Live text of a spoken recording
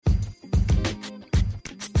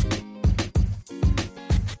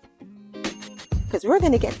because we're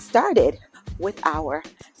going to get started with our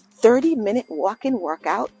 30-minute walk-in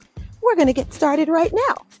workout. We're going to get started right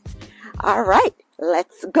now. All right,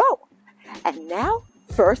 let's go. And now,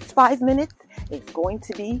 first 5 minutes is going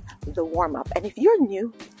to be the warm-up. And if you're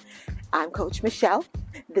new, I'm Coach Michelle.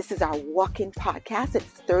 This is our walk-in podcast. It's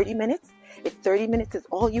 30 minutes. If 30 minutes is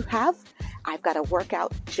all you have, I've got a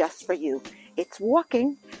workout just for you. It's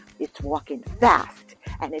walking fast,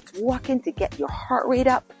 and it's walking to get your heart rate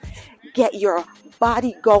up, get your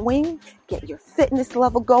body going, get your fitness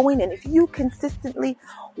level going. And if you consistently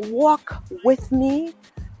walk with me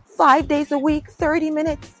 5 days a week, 30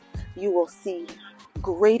 minutes, you will see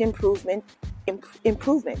great improvements,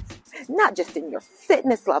 not just in your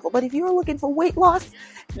fitness level, but if you're looking for weight loss,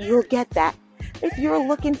 you'll get that. If you're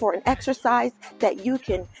looking for an exercise that you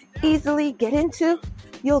can easily get into,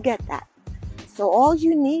 you'll get that. So all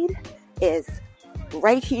you need is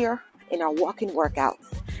right here in our walk-in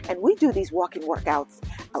workouts. And we do these walk-in workouts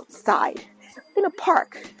outside in a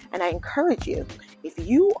park. And I encourage you, if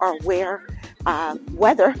you are where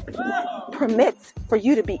weather permits for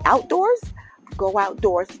you to be outdoors, go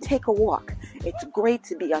outdoors, take a walk. It's great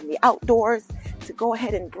to be on the outdoors, to go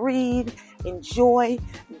ahead and breathe, enjoy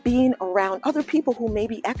being around other people who may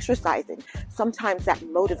be exercising. Sometimes that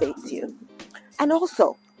motivates you. And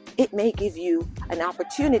also, it may give you an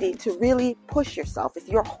opportunity to really push yourself. If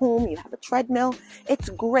you're home, you have a treadmill, it's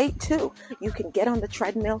great too. You can get on the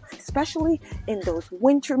treadmill, especially in those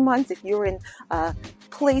winter months. If you're in a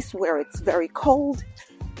place where it's very cold,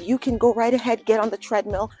 you can go right ahead, get on the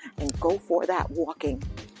treadmill, and go for that walking.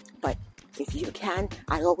 But if you can,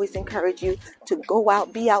 I always encourage you to go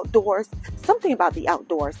out, be outdoors. Something about the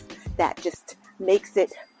outdoors that just makes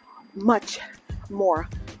it much more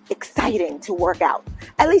exciting to work out.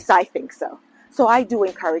 At least I think so. So I do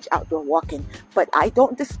encourage outdoor walking, but I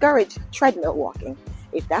don't discourage treadmill walking.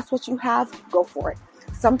 If that's what you have, go for it.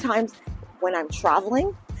 Sometimes when I'm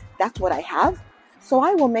traveling, that's what I have. So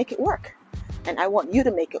I will make it work. And I want you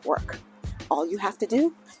to make it work. All you have to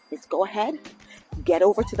do is go ahead, get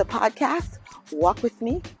over to the podcast, walk with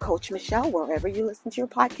me, Coach Michelle, wherever you listen to your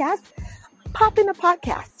podcast, pop in a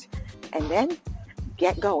podcast, and then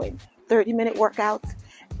get going. 30-minute workouts.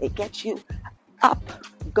 It gets you up,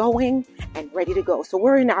 going, and ready to go. So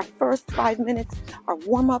we're in our first 5 minutes, our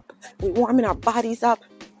warm-up. We're warming our bodies up,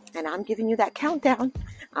 and I'm giving you that countdown.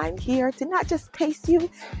 I'm here to not just pace you,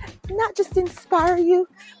 not just inspire you,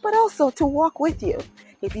 but also to walk with you.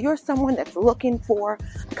 If you're someone that's looking for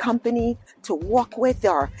company to walk with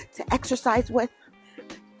or to exercise with,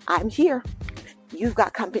 I'm here. You've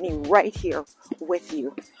got company right here with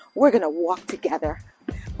you. We're going to walk together.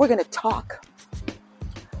 We're going to talk.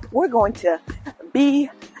 We're going to be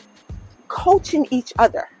coaching each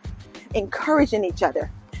other, encouraging each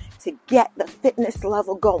other to get the fitness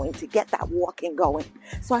level going, to get that walking going.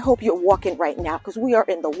 So I hope you're walking right now because we are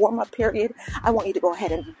in the warm-up period. I want you to go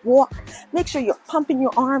ahead and walk. Make sure you're pumping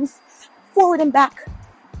your arms forward and back.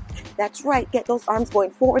 That's right. Get those arms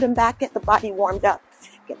going forward and back. Get the body warmed up.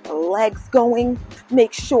 Get the legs going.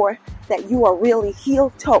 Make sure that you are really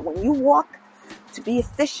heel-toe. When you walk, to be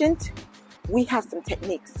efficient, we have some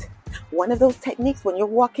techniques. One of those techniques when you're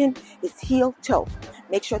walking is heel-toe.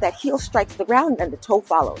 Make sure that heel strikes the ground and the toe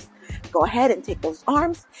follows. Go ahead and take those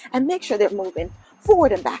arms and make sure they're moving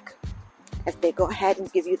forward and back as they go ahead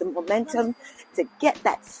and give you the momentum to get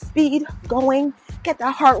that speed going, get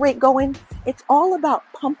that heart rate going. It's all about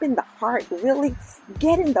pumping the heart, really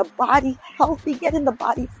getting the body healthy, getting the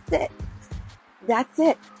body fit. That's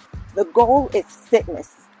it. The goal is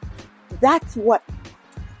fitness. That's what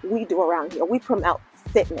we do around here. We promote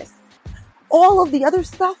fitness. All of the other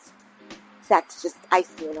stuff, that's just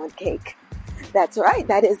icing on cake. That's right.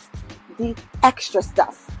 That is the extra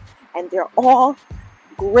stuff. And they're all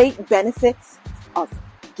great benefits of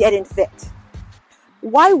getting fit.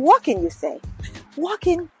 Why walking, you say?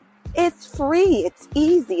 Walking is free. It's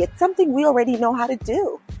easy. It's something we already know how to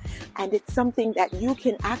do. And it's something that you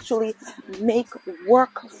can actually make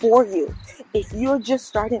work for you. If you're just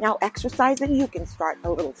starting out exercising, you can start a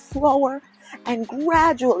little slower and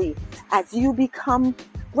gradually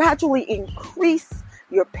increase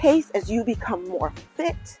your pace as you become more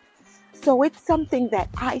fit. So it's something that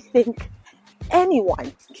I think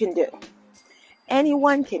anyone can do.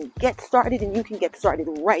 Anyone can get started, and you can get started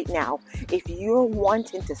right now. If you're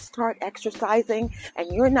wanting to start exercising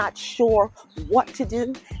and you're not sure what to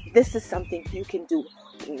do, this is something you can do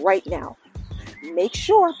right now. Make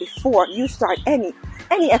sure before you start any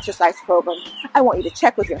exercise program, I want you to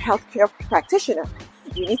check with your healthcare practitioner.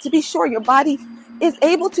 You need to be sure your body is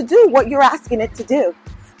able to do what you're asking it to do.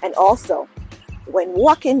 And also, when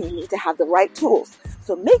walking, you need to have the right tools.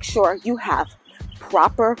 So make sure you have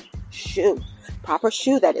proper shoe. Proper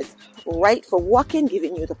shoe that is right for walking,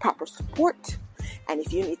 giving you the proper support. And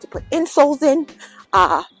if you need to put insoles in,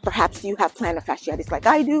 perhaps you have plantar fasciitis like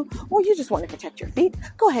I do, or you just want to protect your feet,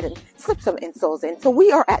 go ahead and slip some insoles in. So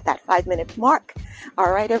we are at that 5-minute mark.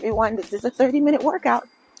 All right, everyone, this is a 30-minute workout.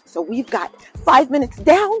 So we've got 5 minutes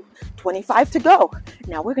down, 25 to go.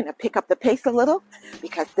 Now we're going to pick up the pace a little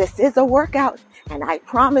because this is a workout. And I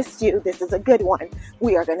promised you this is a good one.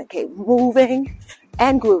 We are going to keep moving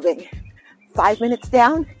and grooving. 5 minutes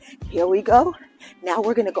down. Here we go. Now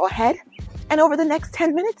we're going to go ahead. And over the next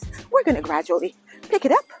 10 minutes, we're going to gradually pick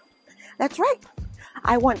it up. That's right.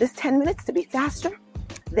 I want this 10 minutes to be faster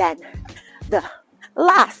than the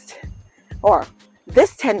last, or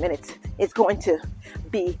this 10 minutes is going to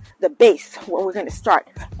be the base where we're going to start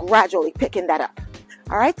gradually picking that up.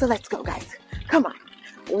 All right, so let's go, guys. Come on.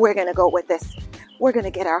 We're going to go with this. We're going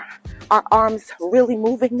to get our arms really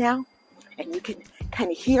moving now. And you can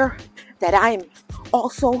kind of hear that I'm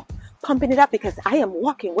also pumping it up because I am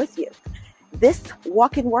walking with you. This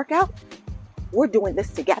walking workout, we're doing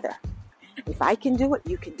this together. If I can do it,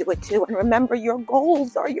 you can do it too. And remember, your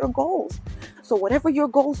goals are your goals. So whatever your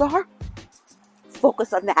goals are,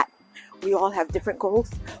 focus on that. We all have different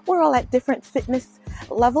goals. We're all at different fitness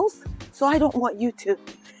levels. So I don't want you to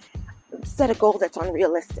set a goal that's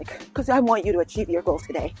unrealistic because I want you to achieve your goal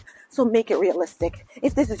today. So make it realistic.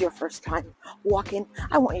 If this is your first time walking,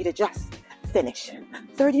 I want you to just finish.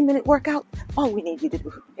 30-minute workout, all we need you to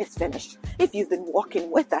do is finish. If you've been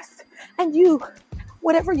walking with us and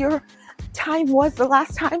whatever your time was the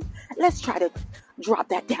last time, let's try to drop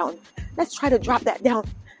that down. Let's try to drop that down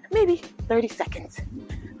maybe 30 seconds.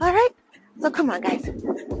 All right? So come on, guys.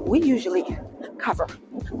 We usually cover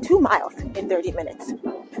 2 miles in 30 minutes.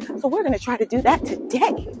 So we're going to try to do that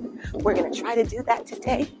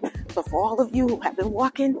today. So for all of you who have been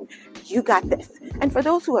walking, you got this. And for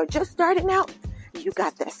those who are just starting out, you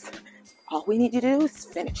got this. All we need you to do is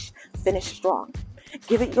finish. Finish strong.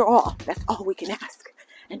 Give it your all. That's all we can ask.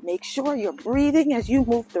 And make sure you're breathing as you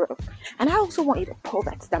move through. And I also want you to pull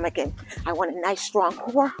that stomach in. I want a nice strong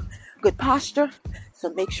core, good posture. So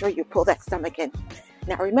make sure you pull that stomach in.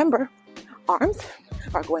 Now remember, arms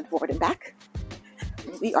are going forward and back.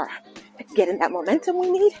 We are getting that momentum we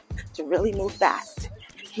need to really move fast.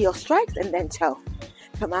 Heel strikes and then toe.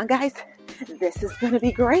 Come on, guys. This is going to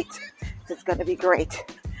be great.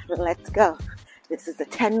 Let's go. This is a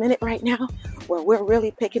 10-minute right now where we're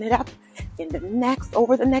really picking it up.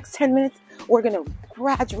 Over the next 10 minutes, we're going to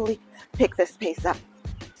gradually pick this pace up.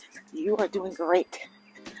 You are doing great.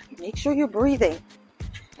 Make sure you're breathing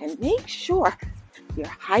and make sure you're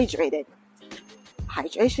hydrated.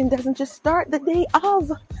 Hydration doesn't just start the day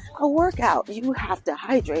of a workout. You have to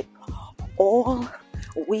hydrate all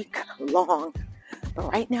week long.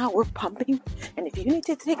 But right now we're pumping, and if you need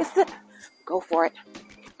to take a sip, go for it.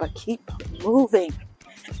 But keep moving.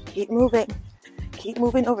 Keep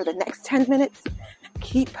moving over the next 10 minutes.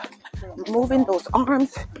 Keep moving those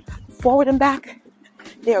arms forward and back.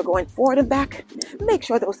 They are going forward and back. Make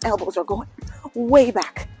sure those elbows are going way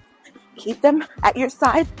back. Keep them at your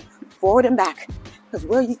side, forward and back, because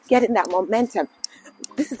we're getting that momentum.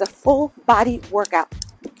 This is a full body workout.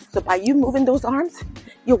 So by you moving those arms,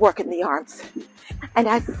 you're working the arms. And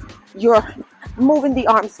as you're moving the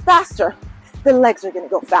arms faster, the legs are going to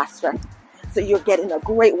go faster. So you're getting a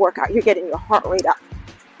great workout. You're getting your heart rate up.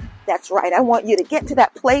 That's right. I want you to get to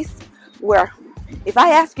that place where if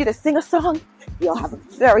I ask you to sing a song, you'll have a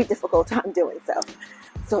very difficult time doing so.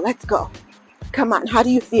 So let's go. Come on. How do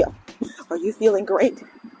you feel? Are you feeling great?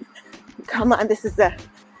 Come on. This is the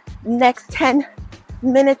next 10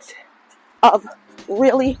 minutes of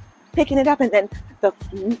really picking it up. And then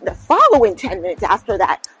the following 10 minutes after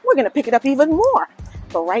that, we're going to pick it up even more.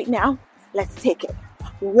 But right now, let's take it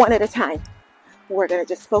one at a time. We're going to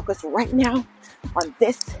just focus right now on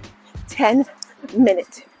this 10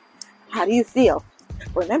 minutes. How do you feel?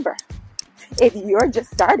 Remember, if you're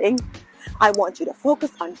just starting, I want you to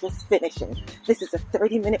focus on just finishing. This is a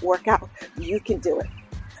 30-minute workout. You can do it.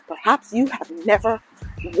 Perhaps you have never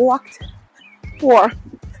walked for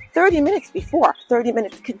 30 minutes before, 30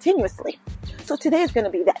 minutes continuously. So today is going to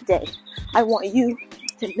be that day. I want you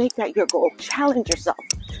to make that your goal. Challenge yourself.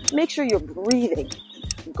 Make sure you're breathing.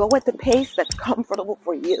 Go at the pace that's comfortable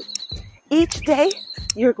for you. Each day,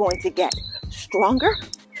 you're going to get stronger,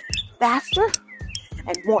 faster,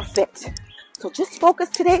 and more fit. So just focus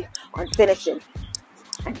today on finishing.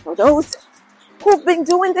 And for those who've been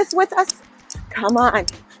doing this with us, come on.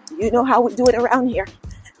 You know how we do it around here.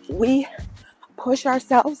 We push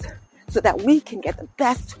ourselves so that we can get the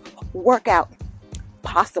best workout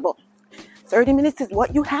possible. 30 minutes is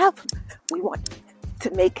what you have. We want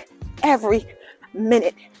to make every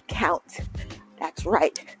minute count. That's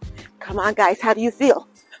right. Come on, guys. How do you feel?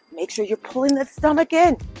 Make sure you're pulling the stomach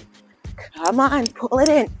in. Come on, pull it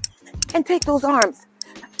in. And take those arms.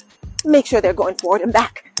 Make sure they're going forward and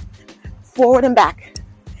back. Forward and back.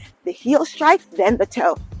 The heel strikes, then the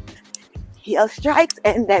toe. Heel strikes,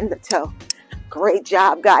 and then the toe. Great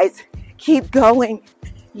job, guys. Keep going.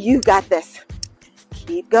 You got this.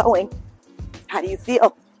 Keep going. How do you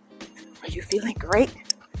feel? Are you feeling great?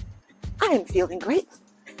 I'm feeling great.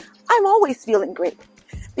 I'm always feeling great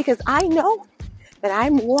because I know that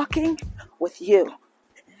I'm walking with you.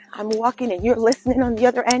 I'm walking and you're listening on the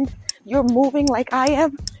other end. You're moving like I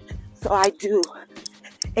am. So I do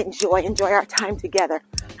enjoy our time together.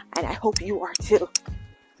 And I hope you are too.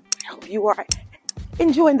 I hope you are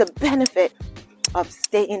enjoying the benefit of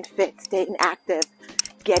staying fit, staying active,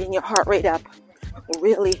 getting your heart rate up,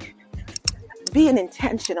 really being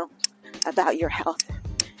intentional about your health.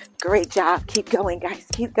 Great job. Keep going, guys.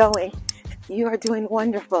 Keep going. You are doing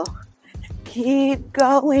wonderful. Keep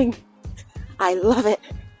going. I love it.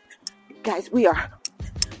 Guys, we are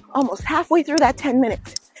almost halfway through that 10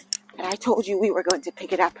 minutes. And I told you we were going to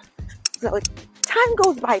pick it up. So time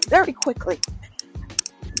goes by very quickly.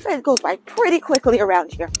 It goes by pretty quickly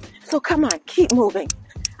around here. So come on, keep moving.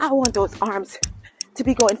 I want those arms to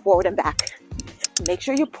be going forward and back. Make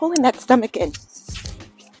sure you're pulling that stomach in.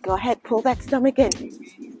 Go ahead, pull that stomach in.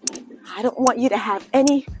 I don't want you to have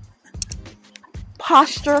any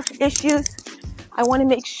posture issues. I want to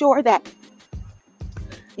make sure that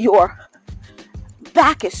your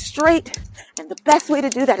back is straight. And the best way to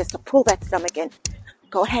do that is to pull that stomach in.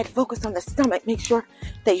 Go ahead, focus on the stomach. Make sure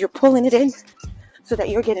that you're pulling it in so that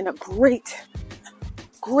you're getting a great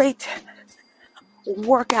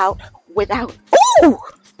workout without, ooh,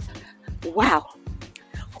 wow.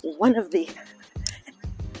 One of the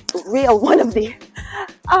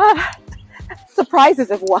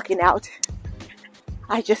surprises of walking out,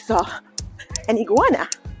 I just saw an iguana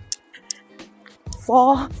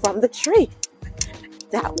fall from the tree.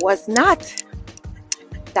 That wasn't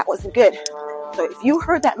good. So if you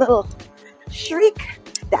heard that little shriek,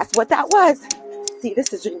 that's what that was. See,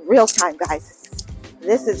 this is in real time, guys.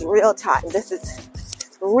 This is real time. This is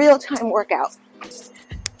real time workout.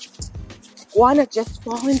 Iguana just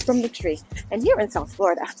falling from the tree. And here in South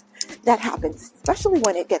Florida, that happens, especially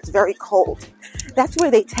when it gets very cold. That's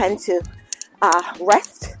where they tend to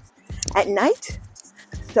rest at night.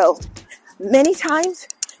 So many times,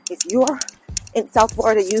 if you're in South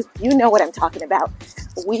Florida, you know what I'm talking about.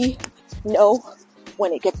 We know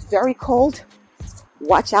when it gets very cold,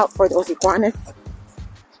 watch out for those iguanas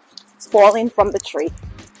falling from the tree.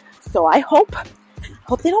 So I hope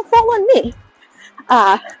they don't fall on me.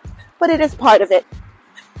 But it is part of it.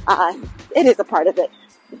 It is a part of it.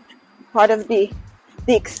 Part of the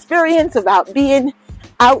experience about being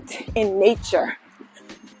out in nature,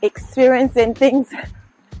 experiencing things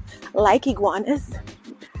like iguanas.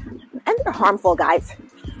 And they're harmful, guys.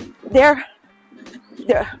 They're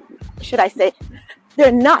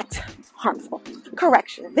not harmful.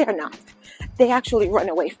 Correction, they're not. They actually run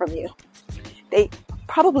away from you. They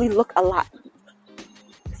probably look a lot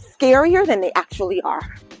scarier than they actually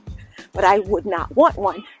are. But I would not want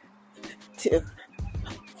one to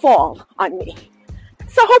fall on me.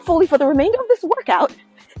 So hopefully for the remainder of this workout,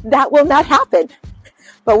 that will not happen.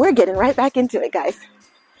 But we're getting right back into it, guys.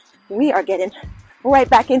 We are getting right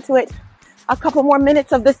back into it. A couple more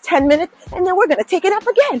minutes of this 10 minutes, and then we're going to take it up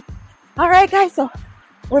again. All right, guys. So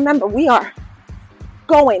remember, we are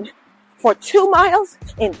going for 2 miles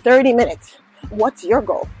in 30 minutes. What's your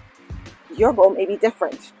goal? Your goal may be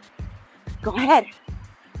different. Go ahead.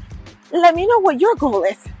 Let me know what your goal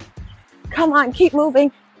is. Come on, keep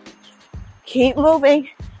moving. Keep moving.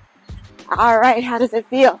 All right, how does it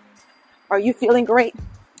feel? Are you feeling great?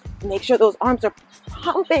 Make sure those arms are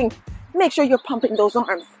pumping. Make sure you're pumping those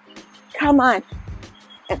arms. Come on.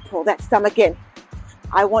 And pull that stomach in.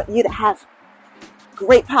 I want you to have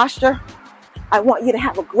great posture. I want you to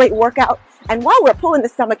have a great workout. And while we're pulling the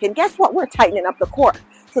stomach in, guess what? We're tightening up the core.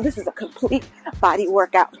 So this is a complete body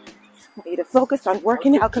workout. I want you to focus on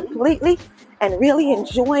working out completely and really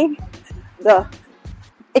enjoying the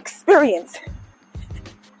experience.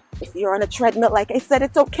 If you're on a treadmill, like I said,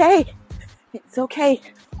 it's okay. It's okay.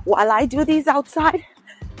 While I do these outside,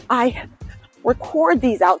 I record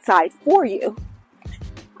these outside for you.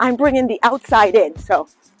 I'm bringing the outside in. So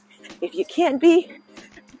if you can't be,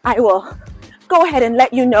 I will go ahead and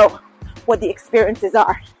let you know what the experiences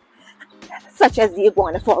are, such as the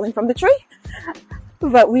iguana falling from the tree.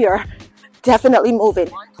 But we are definitely moving.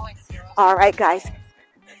 All right, guys.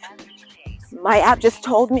 My app just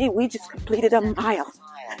told me we just completed a mile.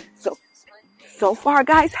 So far,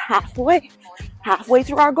 guys, halfway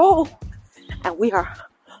through our goal. And we are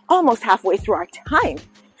almost halfway through our time.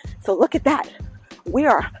 So look at that. We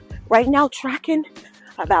are right now tracking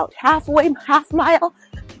about half mile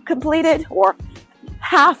completed, or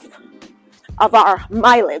half of our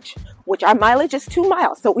mileage, which our mileage is 2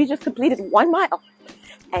 miles. So we just completed 1 mile.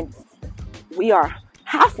 And we are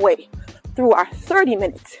halfway through our 30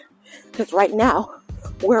 minutes. Because right now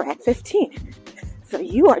we're at 15. So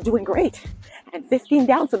you are doing great. And 15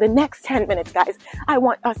 down. So the next 10 minutes, guys, I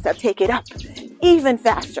want us to take it up even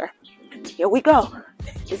faster. Here we go.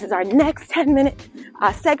 This is our next 10-minute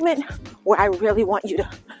segment where I really want you to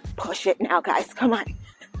push it now, guys. Come on.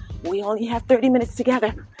 We only have 30 minutes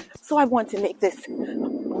together. So I want to make this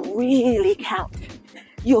really count.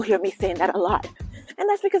 You'll hear me saying that a lot. And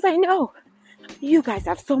that's because I know you guys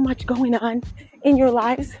have so much going on in your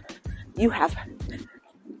lives. You have,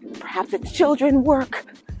 perhaps it's children, work,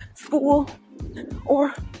 school,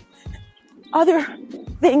 or other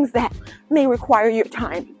things that may require your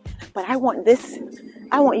time. But I want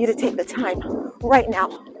you to take the time right now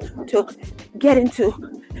to get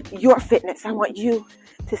into your fitness. I want you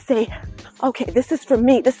to say, okay, this is for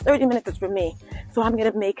me. This 30 minutes is for me. So I'm going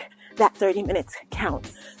to make that 30 minutes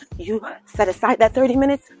count. You set aside that 30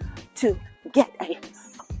 minutes to get a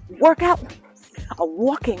workout, a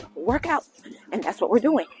walking workout. And that's what we're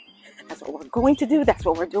doing. That's what we're going to do. That's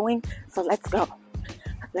what we're doing. So let's go.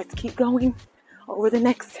 Let's keep going. Over the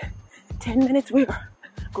next 10 minutes, we're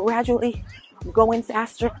gradually going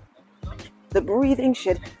faster. The breathing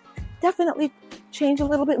should definitely change a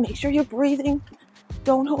little bit. Make sure you're breathing.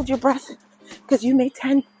 Don't hold your breath, because you may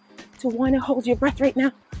tend to want to hold your breath right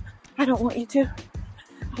now. I don't want you to.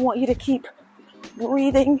 I want you to keep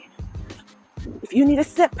breathing. If you need a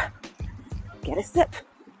sip, get a sip.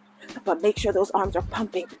 But make sure those arms are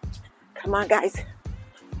pumping. Come on, guys.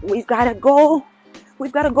 We've got a goal.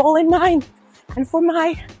 We've got a goal in mind. And for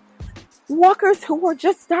my walkers who are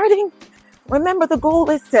just starting, remember the goal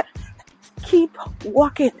is to keep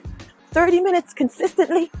walking 30 minutes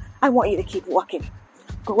consistently. I want you to keep walking.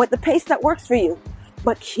 Go at the pace that works for you,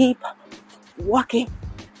 but keep walking.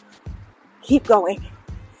 Keep going.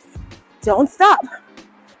 Don't stop.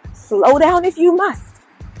 Slow down if you must.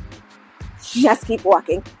 Just keep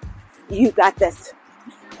walking. You got this.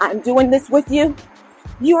 I'm doing this with you.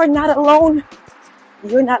 You are not alone.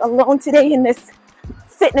 You're not alone today in this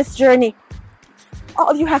fitness journey.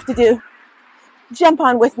 All you have to do, jump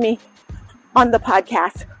on with me on the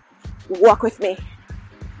podcast. Walk with me,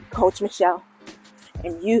 Coach Michelle.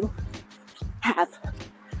 And you have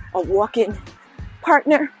a walking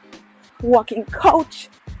partner, walking coach,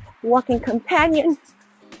 walking companion,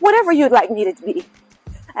 whatever you'd like me to be,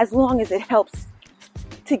 as long as it helps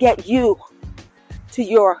to get you to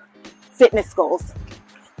your fitness goals.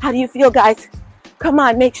 How do you feel, guys? Come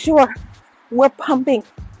on, make sure we're pumping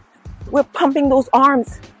those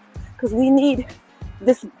arms, because we need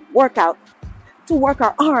this workout to work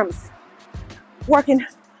our arms, working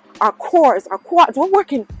our cores, our quads. We're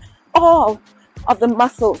working all of the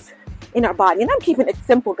muscles in our body. And I'm keeping it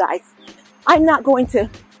simple, guys. I'm not going to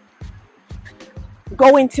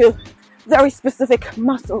go into very specific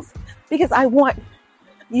muscles, because I want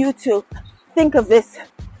you to think of this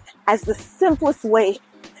as the simplest way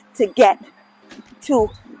to get to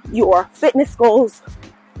your fitness goals,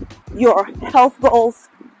 your health goals,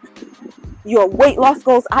 your weight loss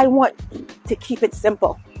goals. I want to keep it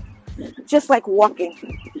simple, just like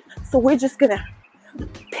walking. So we're just going to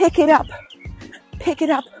pick it up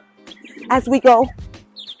as we go.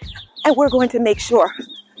 And we're going to make sure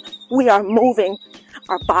we are moving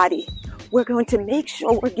our body. We're going to make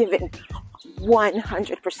sure we're giving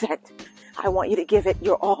 100%. I want you to give it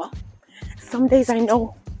your all. Some days I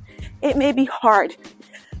know it may be hard.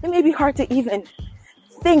 It may be hard to even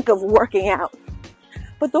think of working out.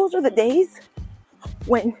 But those are the days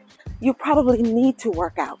when you probably need to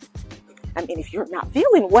work out. I mean, if you're not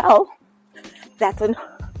feeling well, that's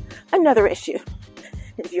another issue.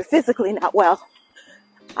 If you're physically not well,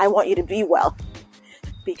 I want you to be well,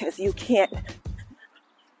 because you can't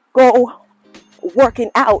go working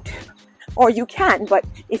out, or you can, but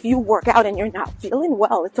if you work out and you're not feeling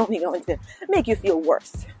well, it's only going to make you feel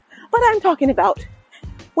worse. But I'm talking about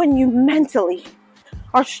when you mentally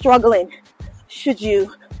are struggling. Should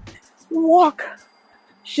you walk?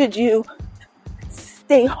 Should you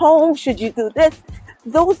stay home? Should you do this?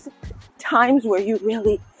 Those times where you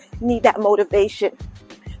really need that motivation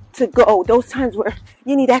to go, those times where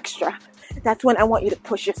you need extra, that's when I want you to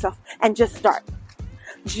push yourself and just start.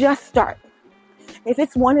 Just start. If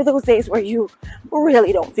it's one of those days where you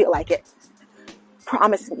really don't feel like it,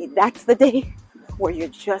 promise me that's the day where you're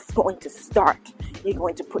just going to start. You're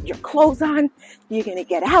going to put your clothes on, you're going to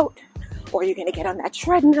get out, or you're going to get on that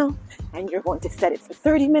treadmill, and you're going to set it for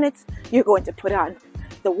 30 minutes. You're going to put on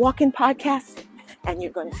the walk-in podcast, and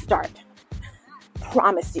you're going to start.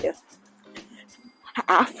 Promise you.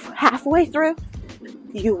 Halfway through,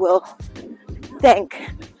 you will thank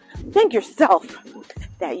yourself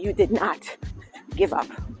that you did not give up.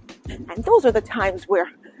 And those are the times where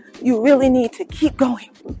you really need to keep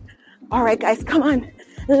going. All right, guys, come on.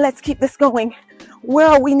 Let's keep this going. Where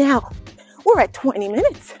are we now? We're at 20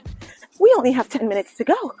 minutes. We only have 10 minutes to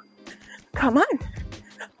go. Come on.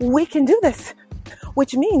 We can do this,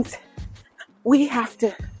 which means we have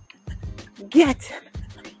to get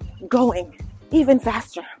going even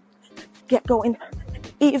faster. Get going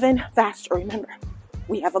even faster. Remember,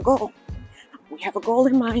 we have a goal. We have a goal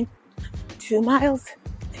in mind. 2 miles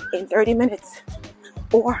in 30 minutes.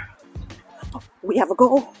 Or we have a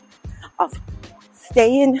goal of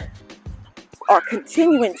staying or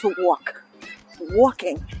continuing to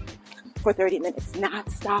walking for 30 minutes, not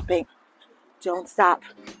stopping. Don't stop.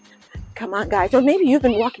 Come on, guys. Or maybe you've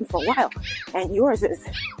been walking for a while and yours is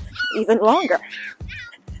even longer.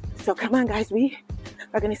 So come on, guys. We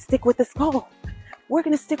are going to stick with this goal. We're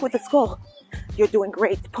going to stick with this goal. You're doing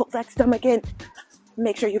great. Pull that stomach in.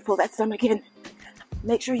 Make sure you pull that stomach in.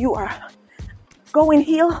 Make sure you are going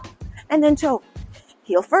heel and then toe.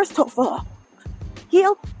 Heel first, toe fall.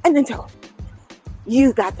 Heel and then toe.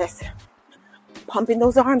 You got this. Pumping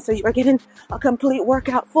those arms so you are getting a complete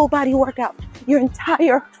workout, full body workout. Your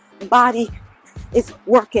entire body is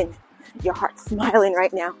working. Your heart's smiling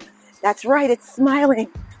right now. That's right, it's smiling.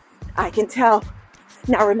 I can tell.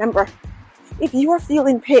 Now remember, if you are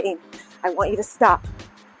feeling pain, I want you to stop.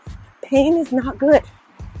 Pain is not good.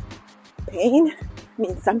 Pain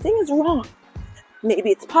means something is wrong. Maybe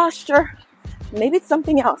it's posture. Maybe it's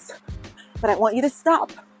something else. But I want you to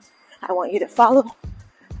stop. I want you to follow.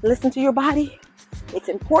 Listen to your body. It's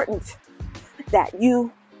important that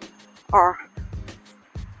you are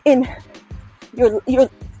you're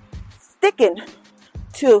sticking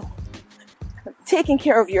to taking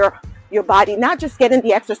care of your body, not just getting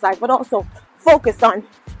the exercise, but also focus on,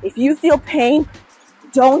 if you feel pain,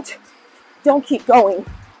 don't keep going,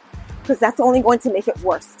 because that's only going to make it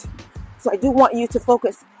worse. So I do want you to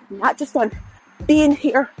focus not just on being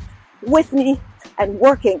here with me and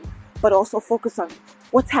working, but also focus on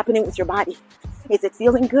what's happening with your body. Is it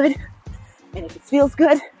feeling good? And if it feels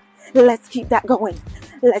good, let's keep that going.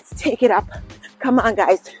 Let's take it up. Come on,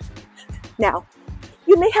 guys. Now,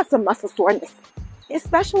 you may have some muscle soreness,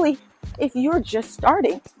 especially if you're just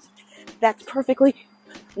starting. That's perfectly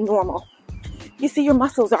normal. You see, your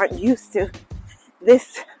muscles aren't used to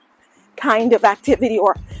this kind of activity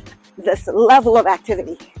or this level of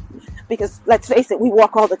activity. Because let's face it, we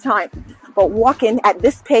walk all the time. But walking at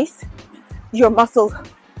this pace, your muscles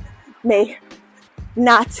may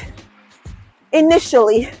not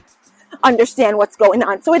initially understand what's going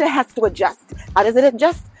on. So it has to adjust. How does it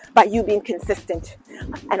adjust? By you being consistent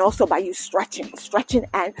and also by you stretching,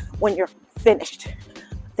 and when you're finished.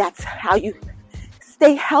 That's how you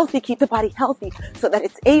stay healthy, keep the body healthy so that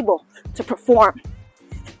it's able to perform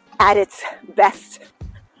at its best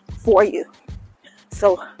for you.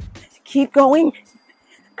 So keep going.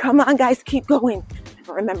 Come on, guys, keep going.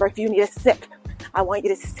 Remember, if you need a sip, I want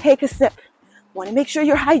you to take a sip. Want to make sure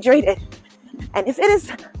you're hydrated. And if it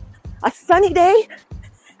is a sunny day,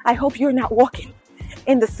 I hope you're not walking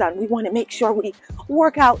in the sun. We want to make sure we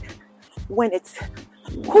work out when it's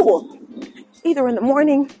cool, either in the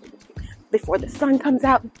morning before the sun comes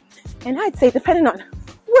out. And I'd say, depending on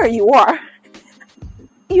where you are,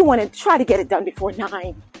 you want to try to get it done before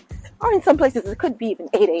 9. Or in some places, it could be even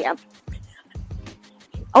 8 a.m.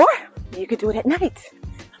 Or you could do it at night.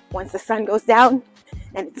 Once the sun goes down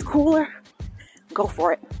and it's cooler, go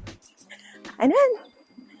for it. And then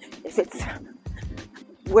if it's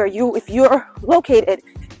if you're located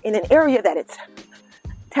in an area that its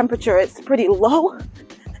temperature is pretty low,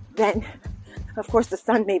 then of course the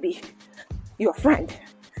sun may be your friend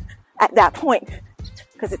at that point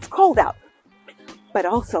because it's cold out. But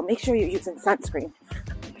also make sure you're using sunscreen.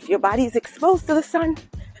 If your body is exposed to the sun,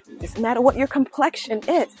 doesn't matter what your complexion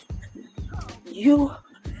is, you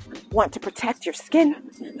want to protect your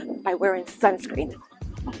skin by wearing sunscreen.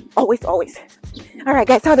 Always, always. All right,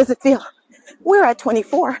 guys, how does it feel? We're at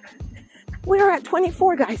 24. We're at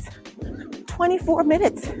 24, guys. 24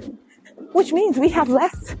 minutes, which means we have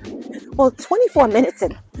 24 minutes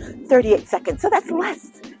and 38 seconds. So that's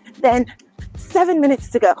less than 7 minutes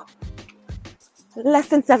to go. Less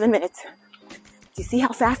than 7 minutes. Do you see how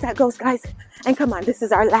fast that goes, guys? And come on, this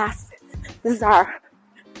is our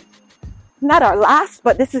not our last,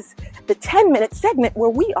 but this is the 10-minute segment where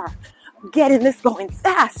we are getting this going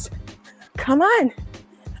fast. Come on,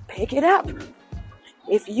 pick it up.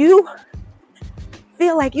 If you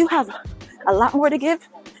feel like you have a lot more to give,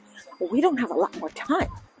 we don't have a lot more time.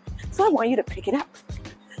 So I want you to pick it up.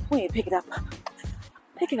 I want you to pick it up.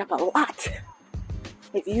 Pick it up a lot.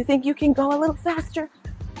 If you think you can go a little faster,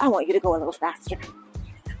 I want you to go a little faster.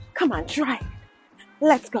 Come on, try.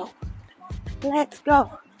 Let's go. Let's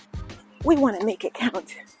go. We want to make it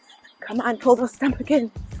count. Come on, pull the stomach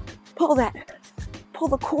in. Pull that. Pull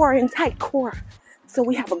the core in, tight core, so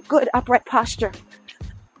we have a good upright posture.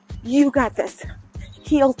 You got this.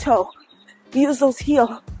 Heel, toe. Use those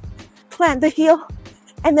heel. Plant the heel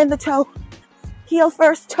and then the toe. Heel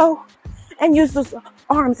first, toe, and use those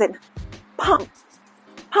arms and pump.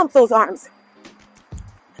 Pump those arms.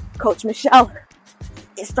 Coach Michelle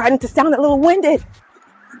is starting to sound a little winded.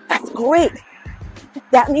 That's great.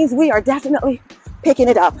 That means we are definitely picking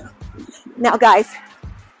it up. Now, guys,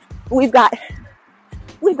 we've got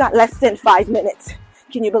less than 5 minutes.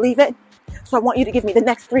 Can you believe it? So I want you to give me the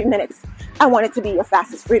next 3 minutes. I want it to be your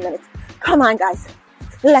fastest 3 minutes. Come on, guys.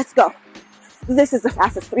 Let's go. This is the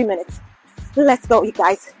fastest 3 minutes. Let's go, you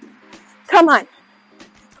guys. Come on.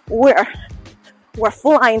 We're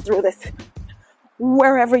flying through this.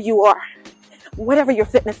 Wherever you are, whatever your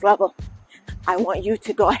fitness level, I want you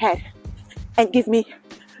to go ahead and give me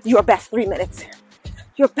your best 3 minutes.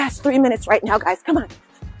 Your best 3 minutes right now, guys. Come on.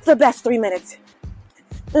 The best 3 minutes.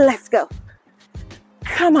 Let's go.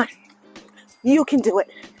 Come on. You can do it.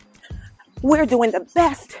 We're doing the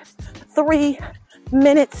best 3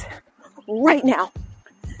 minutes right now.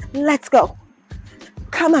 Let's go.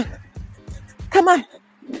 Come on. Come on.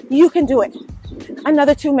 You can do it.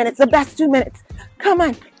 Another 2 minutes. The best 2 minutes. Come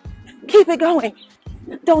on. Keep it going.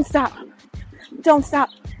 Don't stop. Don't stop.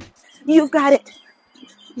 You've got it.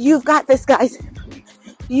 You've got this, guys.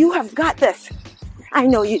 You have got this. I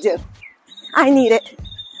know you do. I need it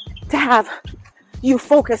to have you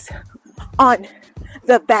focus on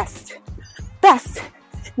the best. Best.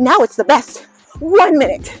 Now it's the best 1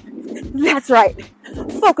 minute. That's right.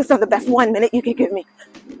 Focus on the best 1 minute you can give me.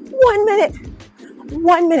 1 minute.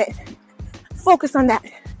 1 minute. Focus on that.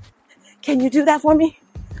 Can you do that for me?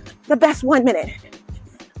 The best 1 minute.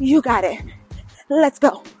 You got it. Let's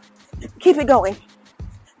go. Keep it going.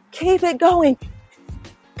 Keep it going.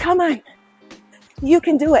 Come on. You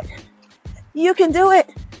can do it. You can do it.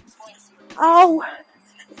 Oh,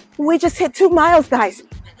 we just hit 2 miles, guys.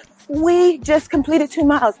 We just completed 2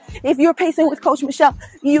 miles. If you're pacing with Coach Michelle,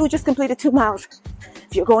 you just completed 2 miles.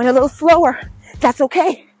 If you're going a little slower, that's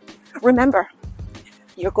okay. Remember,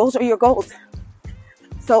 your goals are your goals.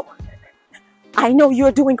 So I know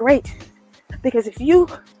you're doing great, because if you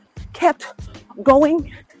kept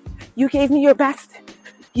going, you gave me your best,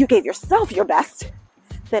 you gave yourself your best,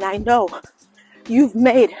 then I know you've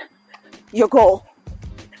made your goal.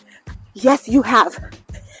 Yes, you have.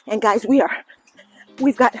 And guys,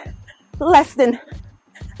 we've got less than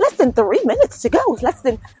 3 minutes to go. Less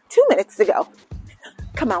than 2 minutes to go.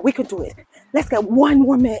 Come on, we can do it. Let's get 1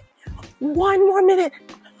 more minute. 1 more minute.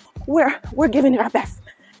 We're giving it our best.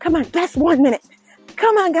 Come on, best 1 minute.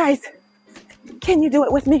 Come on, guys. Can you do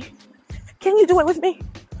it with me? Can you do it with me?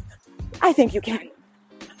 I think you can.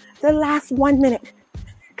 The last 1 minute.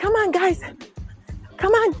 Come on, guys.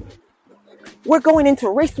 Come on. We're going into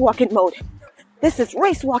race walking mode. This is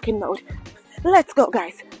race walking mode. Let's go,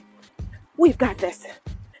 guys. We've got this.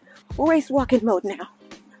 Race walking mode now.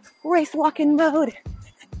 Race walking mode.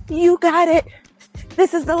 You got it.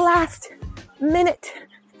 This is the last minute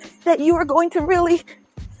that you are going to really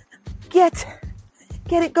get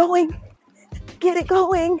it going. Get it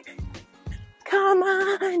going. Come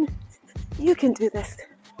on. You can do this.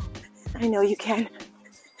 I know you can.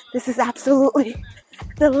 This is absolutely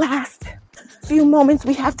the last few moments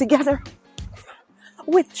we have together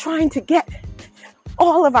with trying to get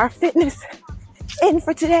all of our fitness in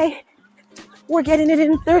for today. We're getting it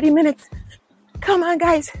in 30 minutes. Come on,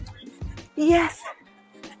 guys. Yes.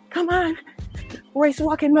 Come on. Race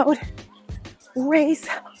walking mode. Race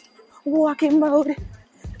walking mode.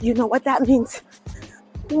 You know what that means.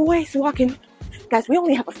 Race walking. Guys, we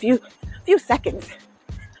only have a few seconds.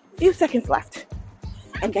 Few seconds left.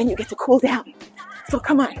 And then you get to cool down. So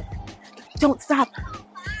come on. Don't stop.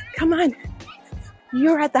 Come on.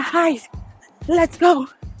 You're at the height. Let's go.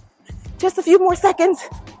 Just a few more seconds.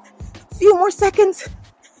 Few more seconds.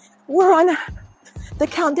 We're on. The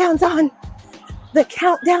countdown's on. The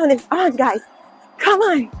countdown is on, guys. Come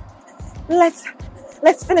on.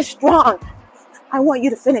 Let's finish strong. I want you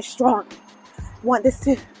to finish strong. I want this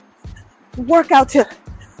to work out to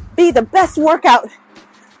be the best workout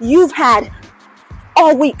you've had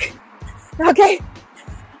all week. Okay?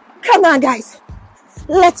 Come on, guys.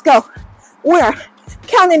 Let's go. We're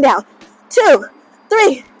counting down. 2,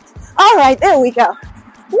 3. All right, there we go.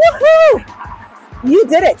 Woohoo! You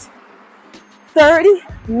did it. 30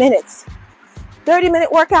 minutes.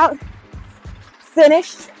 30-minute workout.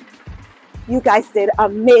 Finished. You guys did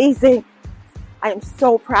amazing. I am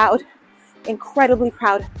so proud, incredibly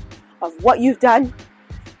proud of what you've done.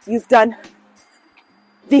 You've done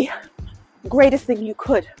the greatest thing you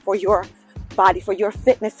could for your body, for your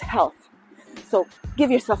fitness health. So give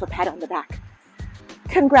yourself a pat on the back.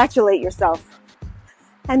 Congratulate yourself.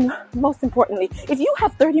 And most importantly, if you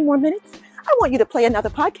have 30 more minutes, I want you to play another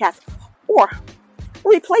podcast or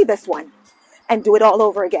replay this one and do it all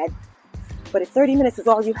over again. But if 30 minutes is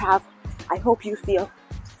all you have, I hope you feel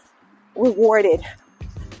rewarded.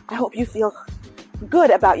 I hope you feel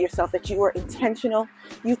good about yourself, that you were intentional.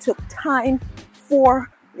 You took time for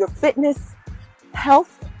your fitness,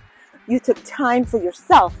 health. You took time for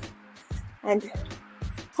yourself. And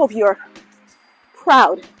hope you're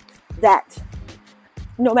proud that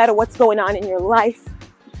no matter what's going on in your life,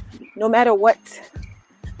 no matter what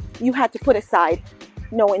you had to put aside,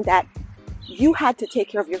 knowing that you had to take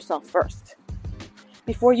care of yourself first.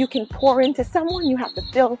 Before you can pour into someone, you have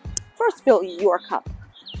to first fill your cup.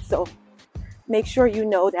 So make sure you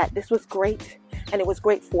know that this was great and it was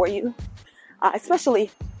great for you.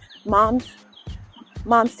 Especially moms.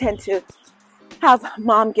 Moms tend to have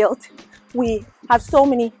mom guilt. We have so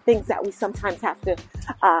many things that we sometimes have to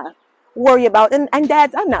worry about. And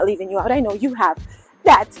dads, I'm not leaving you out. I know you have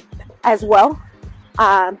that as well.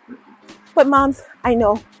 But moms, I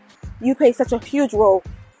know you play such a huge role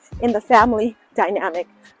in the family dynamic.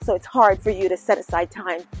 So it's hard for you to set aside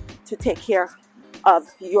time to take care of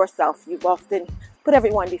yourself. You've often put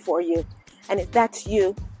everyone before you. And if that's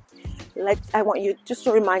you, I want you just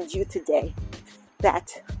to remind you today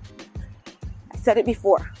that I said it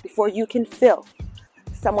before you can fill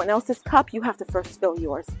someone else's cup, you have to first fill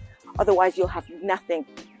yours. Otherwise, you'll have nothing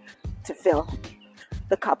to fill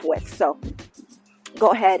the cup with. So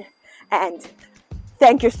go ahead and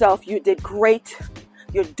thank yourself. You did great.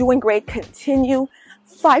 You're doing great. Continue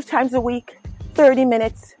 5 times a week, 30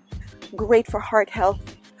 minutes. Great for heart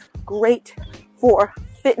health, great for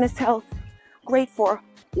fitness health, great for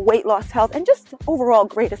weight loss health, and just overall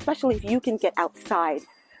great, especially if you can get outside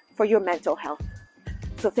for your mental health.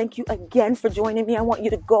 So thank you again for joining me. I want you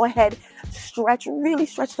to go ahead, really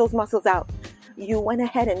stretch those muscles out. You went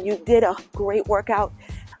ahead and you did a great workout.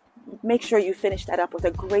 Make sure you finish that up with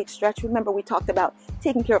a great stretch. Remember, we talked about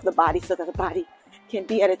taking care of the body so that the body can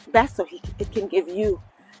be at its best, so it can give you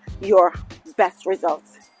your best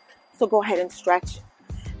results. So go ahead and stretch.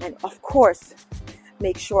 And of course,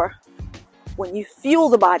 make sure when you fuel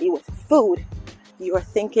the body with food, you are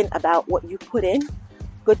thinking about what you put in.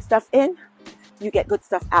 Good stuff in, you get good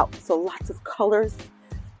stuff out. So lots of colors.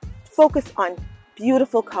 Focus on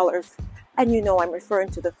beautiful colors. And you know I'm referring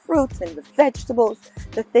to the fruits and the vegetables,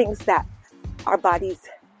 the things that our bodies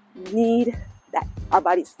need, that our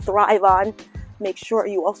bodies thrive on. Make sure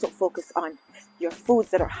you also focus on your foods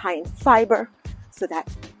that are high in fiber so that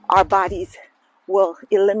our bodies will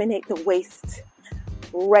eliminate the waste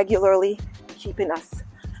regularly, keeping us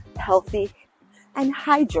healthy. And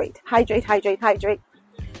hydrate.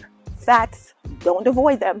 Fats, don't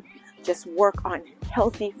avoid them. Just work on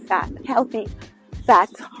healthy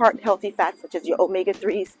fats, heart healthy fats, such as your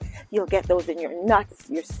omega-3s. You'll get those in your nuts,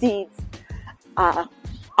 your seeds,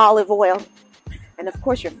 olive oil, and of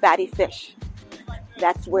course your fatty fish.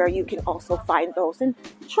 That's where you can also find those. And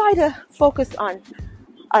try to focus on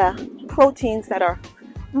proteins that are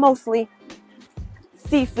mostly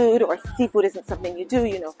seafood, or seafood isn't something you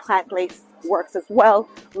do. Plant-based works as well,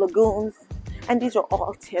 legumes. And these are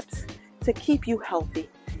all tips to keep you healthy.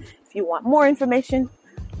 If you want more information,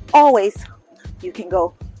 always you can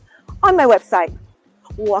go on my website,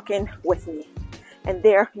 Walking With Me. And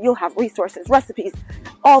there you'll have resources, recipes,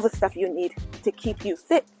 all the stuff you need to keep you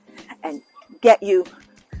fit and get you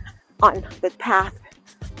on the path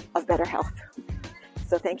of better health.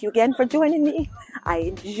 So thank you again for joining me. I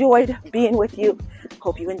enjoyed being with you.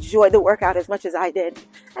 Hope you enjoyed the workout as much as I did.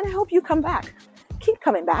 And I hope you come back. Keep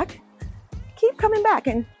coming back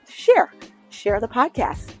and share the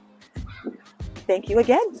podcast. Thank you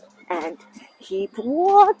again, and keep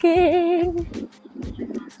walking.